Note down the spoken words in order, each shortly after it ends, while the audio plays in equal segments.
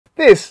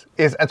This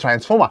is a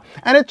transformer,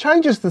 and it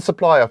changes the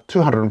supply of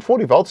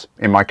 240 volts,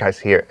 in my case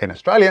here in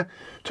Australia,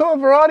 to a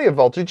variety of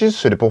voltages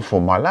suitable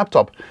for my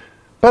laptop.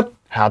 But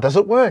how does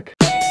it work?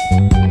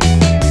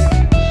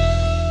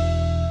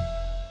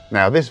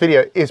 Now, this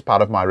video is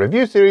part of my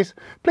review series.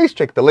 Please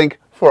check the link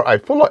for a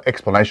fuller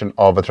explanation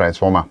of a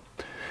transformer.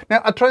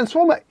 Now, a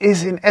transformer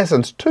is in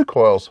essence two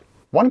coils.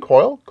 One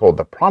coil, called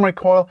the primary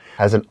coil,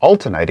 has an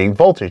alternating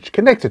voltage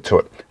connected to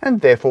it and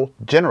therefore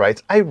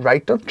generates a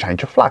rate of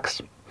change of flux.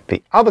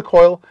 The other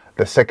coil,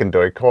 the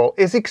secondary coil,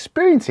 is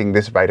experiencing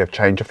this rate of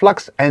change of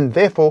flux and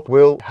therefore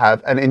will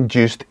have an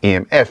induced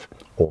EMF,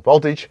 or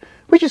voltage,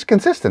 which is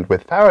consistent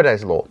with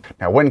Faraday's law.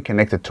 Now, when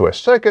connected to a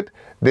circuit,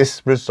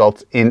 this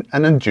results in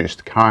an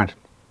induced current.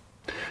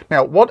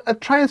 Now, what a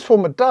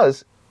transformer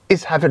does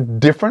is have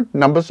different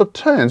numbers of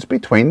turns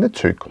between the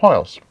two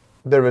coils.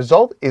 The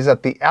result is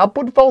that the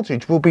output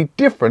voltage will be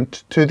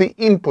different to the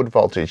input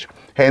voltage,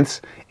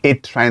 hence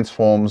it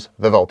transforms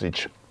the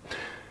voltage.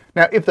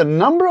 Now, if the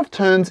number of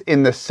turns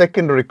in the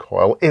secondary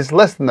coil is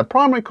less than the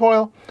primary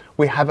coil,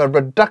 we have a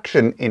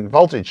reduction in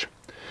voltage,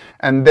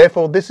 and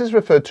therefore this is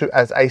referred to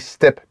as a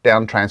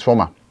step-down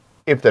transformer.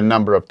 If the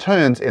number of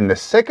turns in the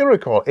secondary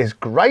coil is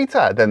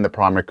greater than the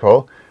primary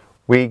coil,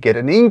 we get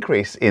an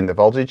increase in the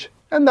voltage,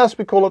 and thus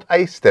we call it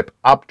a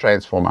step-up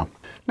transformer.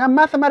 Now,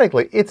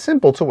 mathematically, it's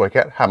simple to work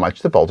out how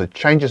much the voltage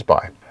changes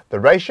by. The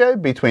ratio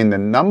between the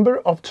number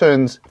of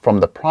turns from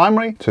the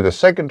primary to the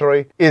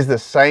secondary is the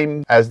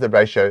same as the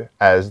ratio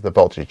as the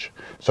voltage.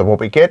 So what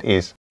we get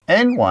is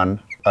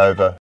N1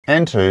 over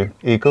N2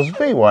 equals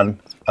V1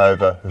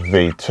 over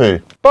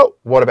V2. But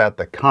what about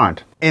the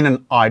current? In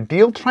an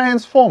ideal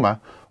transformer,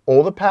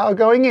 all the power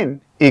going in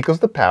equals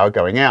the power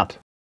going out.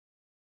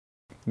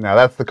 Now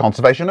that's the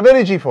conservation of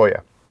energy for you.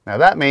 Now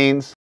that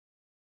means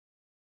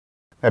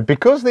that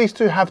because these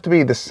two have to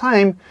be the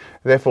same,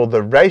 therefore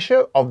the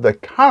ratio of the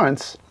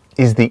currents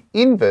is the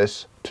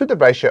inverse to the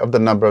ratio of the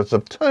numbers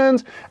of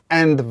turns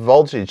and the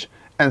voltage.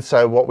 And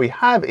so what we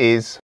have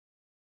is,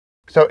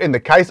 so in the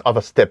case of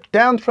a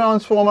step-down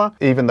transformer,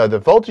 even though the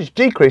voltage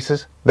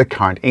decreases, the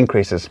current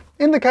increases.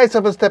 In the case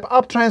of a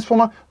step-up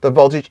transformer, the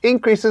voltage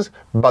increases,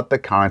 but the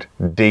current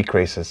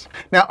decreases.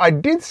 Now, I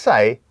did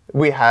say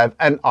we have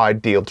an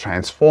ideal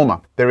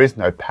transformer. There is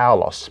no power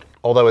loss.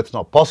 Although it's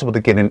not possible to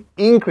get an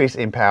increase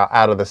in power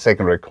out of the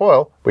secondary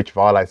coil, which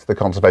violates the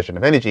conservation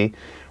of energy,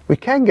 we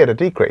can get a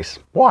decrease.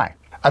 Why?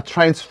 A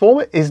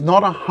transformer is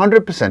not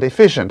 100%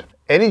 efficient.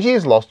 Energy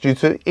is lost due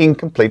to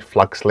incomplete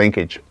flux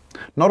linkage.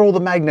 Not all the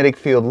magnetic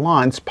field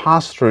lines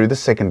pass through the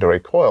secondary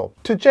coil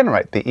to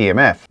generate the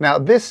EMF. Now,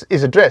 this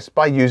is addressed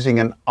by using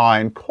an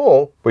iron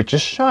core, which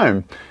is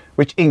shown,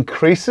 which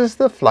increases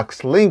the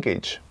flux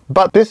linkage.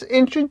 But this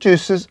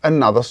introduces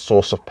another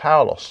source of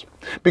power loss.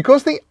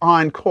 Because the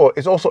iron core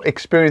is also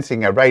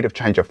experiencing a rate of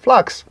change of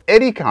flux,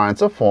 eddy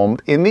currents are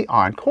formed in the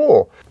iron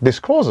core. This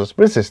causes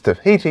resistive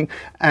heating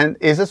and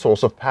is a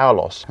source of power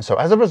loss. So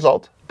as a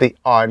result, the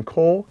iron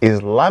core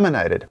is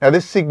laminated. Now,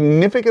 this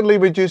significantly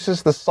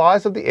reduces the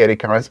size of the eddy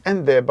currents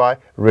and thereby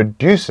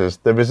reduces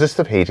the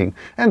resistive heating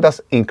and thus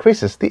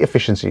increases the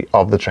efficiency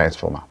of the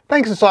transformer.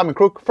 Thanks to Simon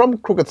Crook from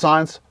Crooked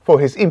Science for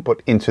his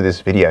input into this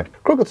video.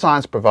 Crooked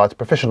Science provides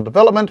professional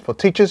development for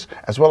teachers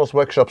as well as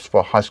workshops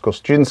for high school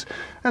students,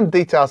 and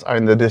details are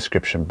in the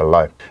description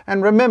below.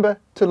 And remember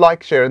to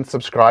like, share and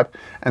subscribe,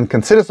 and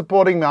consider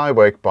supporting my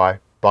work by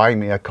buying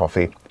me a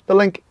coffee. The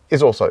link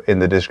is also in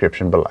the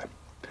description below.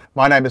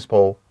 My name is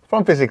Paul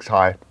from Physics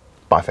High.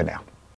 Bye for now.